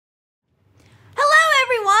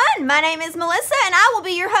everyone. My name is Melissa, and I will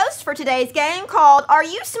be your host for today's game called Are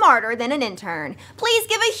You Smarter Than an Intern? Please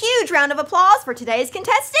give a huge round of applause for today's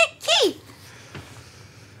contestant, Keith.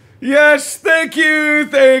 Yes, thank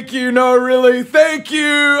you. No, really, thank you.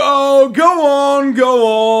 Oh, go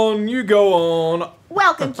on. You go on.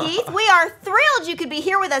 Welcome, Keith. We are thrilled you could be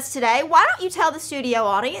here with us today. Why don't you tell the studio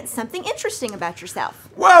audience something interesting about yourself?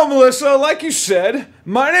 Well, Melissa, like you said,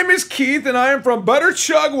 my name is Keith, and I am from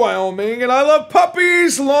Butterchug, Wyoming, and I love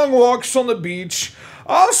puppies, long walks on the beach.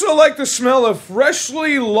 I also like the smell of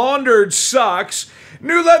freshly laundered socks,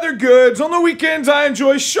 new leather goods. On the weekends, I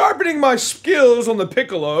enjoy sharpening my skills on the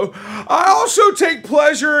piccolo. I also take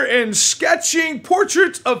pleasure in sketching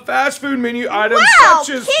portraits of fast food menu items such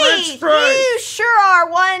as French fries. You sure are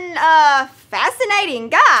one fascinating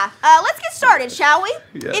guy. Let's get started, shall we?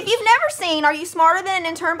 Yes. If you've never seen Are You Smarter Than an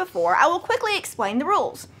Intern before, I will quickly explain the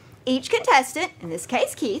rules. Each contestant, in this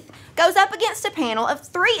case Keith, goes up against a panel of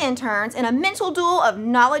 3 interns in a mental duel of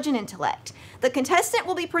knowledge and intellect. The contestant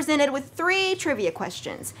will be presented with 3 trivia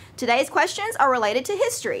questions. Today's questions are related to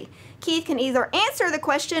history. Keith can either answer the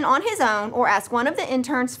question on his own or ask one of the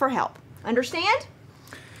interns for help. Understand?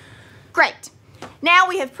 Great. Now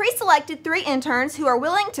we have pre-selected 3 interns who are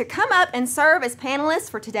willing to come up and serve as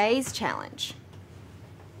panelists for today's challenge.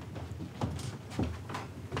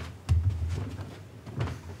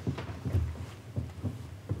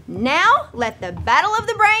 Now, let the battle of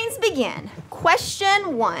the brains begin.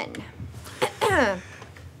 Question 1.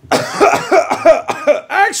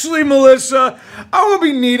 Actually, Melissa, I won't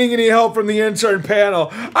be needing any help from the intern panel.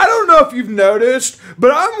 I don't know if you've noticed,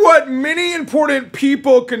 but I'm what many important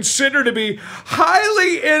people consider to be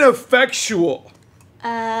highly ineffectual.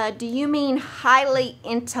 Do you mean highly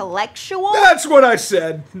intellectual? That's what I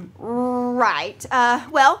said. Right.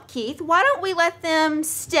 Well, Keith, why don't we let them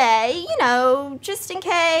stay, just in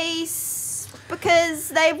case, because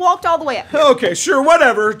they've walked all the way up here. Okay, sure,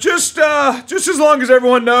 whatever. Just as long as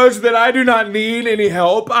everyone knows that I do not need any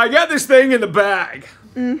help. I got this thing in the bag.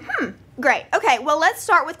 Great. Okay, well, let's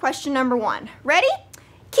start with question number 1. Ready?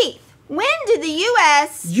 Keith, when did the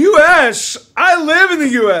U.S. U.S.? I live in the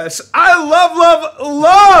U.S. I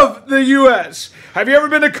love the U.S. Have you ever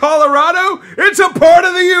been to Colorado? It's a part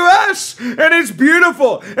of the U.S. and it's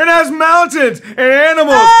beautiful. It has mountains and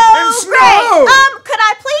animals and snow. Great. Could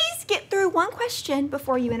I please get through one question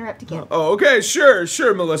before you interrupt again? Oh, okay,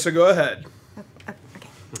 sure, Melissa, go ahead. Okay.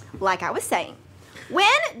 Like I was saying,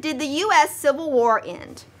 when did the U.S. Civil War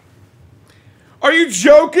end? Are you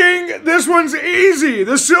joking? This one's easy.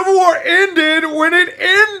 The Civil War ended when it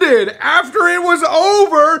ended, after it was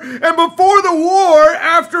over, and before the war,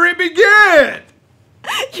 after it began.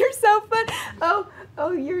 You're so fun.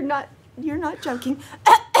 Oh, you're not joking.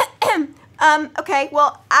 Okay,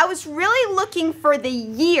 well, I was really looking for the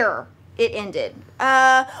year it ended.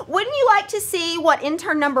 Wouldn't you like to see what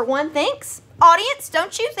intern number 1 thinks? Audience,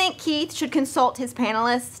 don't you think Keith should consult his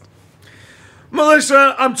panelists?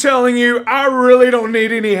 Melissa, I'm telling you, I really don't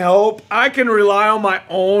need any help. I can rely on my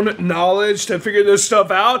own knowledge to figure this stuff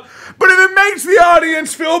out. But if it makes the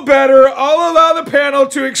audience feel better, I'll allow the panel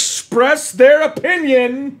to express their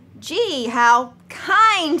opinion. Gee, how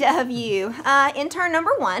kind of you. Intern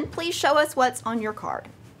number 1, please show us what's on your card.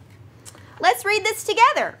 Let's read this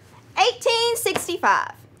together.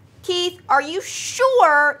 1865. Keith, are you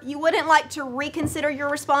sure you wouldn't like to reconsider your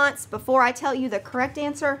response before I tell you the correct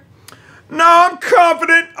answer? No, I'm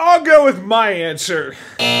confident. I'll go with my answer.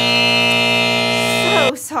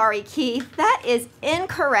 So sorry, Keith. That is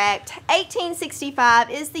incorrect. 1865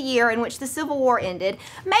 is the year in which the Civil War ended.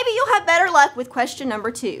 Maybe you'll have better luck with question number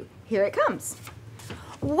 2. Here it comes.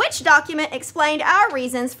 Which document explained our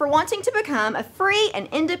reasons for wanting to become a free and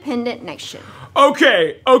independent nation?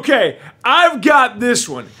 Okay, I've got this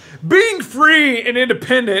one. Being free and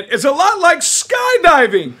independent is a lot like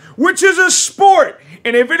skydiving, which is a sport.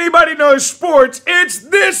 And if anybody knows sports, it's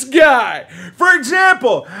this guy. For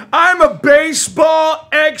example, I'm a baseball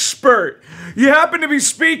expert. You happen to be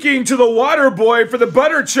speaking to the water boy for the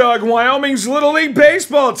Butterchug, Wyoming's Little League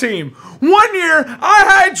baseball team. One year,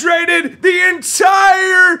 I hydrated the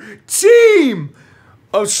entire team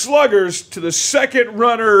of sluggers to the second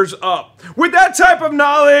runners up. With that type of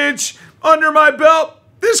knowledge under my belt,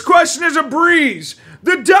 this question is a breeze.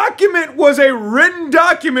 The document was a written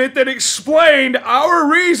document that explained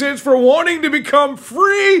our reasons for wanting to become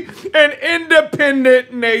free and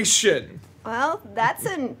independent nation. Well, that's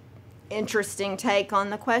an interesting take on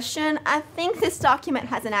the question. I think this document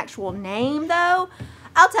has an actual name, though.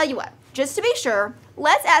 I'll tell you what, just to be sure,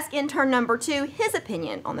 let's ask intern number 2 his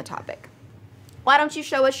opinion on the topic. Why don't you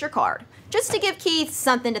show us your card, just to give Keith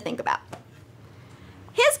something to think about.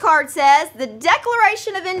 His card says the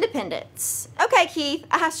Declaration of Independence. Okay, Keith,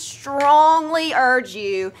 I strongly urge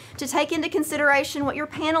you to take into consideration what your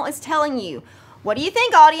panel is telling you. What do you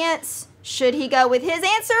think, audience? Should he go with his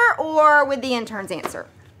answer or with the intern's answer?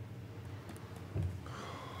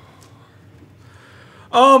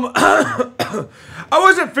 I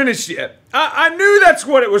wasn't finished yet. I knew that's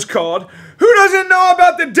what it was called. Who doesn't know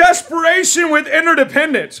about the desperation with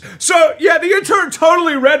interdependence? So, yeah, the intern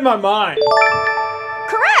totally read my mind.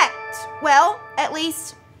 Correct. Well, at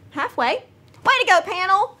least halfway. Way to go,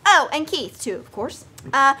 panel. Oh, and Keith, too, of course.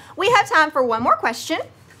 We have time for one more question.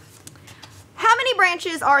 How many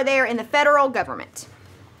branches are there in the federal government?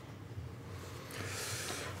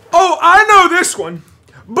 Oh, I know this one.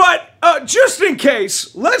 But just in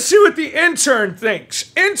case, let's see what the intern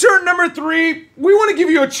thinks. Intern number 3, we want to give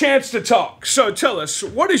you a chance to talk. So tell us,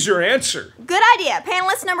 what is your answer? Good idea.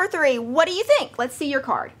 Panelist number 3, what do you think? Let's see your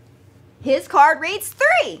card. His card reads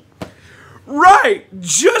 3. Right,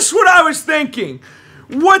 just what I was thinking.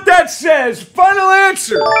 What that says, final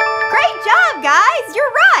answer. Great job, guys.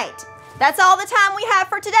 You're right. That's all the time we have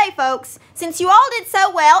for today, folks. Since you all did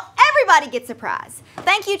so well, everybody gets a prize.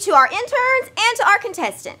 Thank you to our interns and to our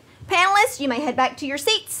contestant. Panelists, you may head back to your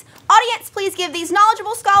seats. Audience, please give these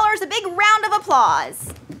knowledgeable scholars a big round of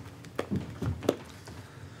applause.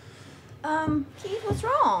 Keith, what's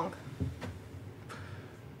wrong?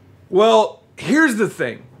 Well, here's the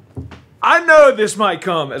thing. I know this might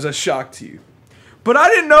come as a shock to you, but I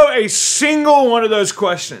didn't know a single one of those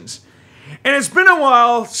questions. And it's been a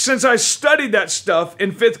while since I studied that stuff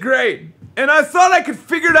in 5th grade. And I thought I could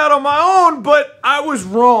figure it out on my own, but I was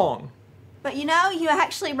wrong. But you know, you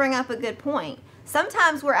actually bring up a good point.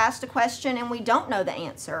 Sometimes we're asked a question and we don't know the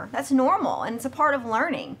answer. That's normal, and it's a part of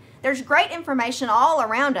learning. There's great information all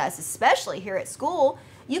around us, especially here at school.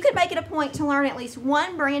 You could make it a point to learn at least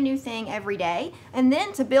one brand new thing every day, and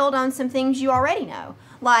then to build on some things you already know.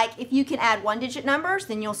 Like, if you can add 1-digit numbers,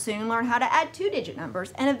 then you'll soon learn how to add 2-digit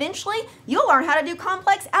numbers, and eventually, you'll learn how to do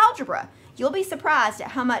complex algebra. You'll be surprised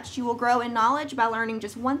at how much you will grow in knowledge by learning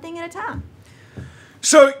just one thing at a time.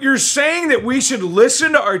 So you're saying that we should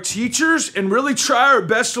listen to our teachers and really try our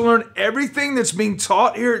best to learn everything that's being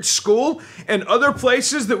taught here at school and other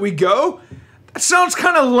places that we go? That sounds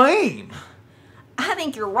kind of lame. I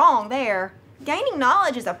think you're wrong there. Gaining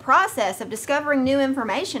knowledge is a process of discovering new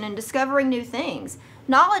information and discovering new things.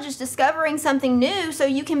 Knowledge is discovering something new so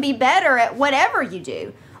you can be better at whatever you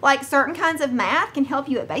do. Like, certain kinds of math can help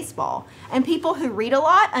you at baseball. And people who read a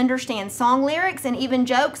lot understand song lyrics and even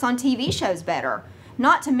jokes on TV shows better.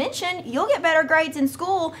 Not to mention, you'll get better grades in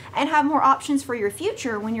school and have more options for your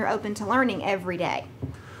future when you're open to learning every day.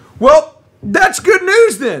 Well, that's good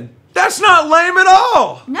news then. That's not lame at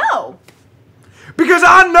all. No. Because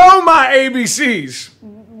I know my ABCs.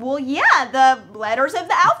 Well, yeah, the letters of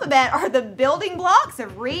the alphabet are the building blocks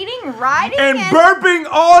of reading, writing, and burping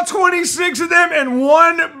all 26 of them in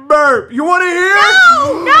one burp. You want to hear?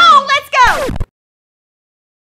 No!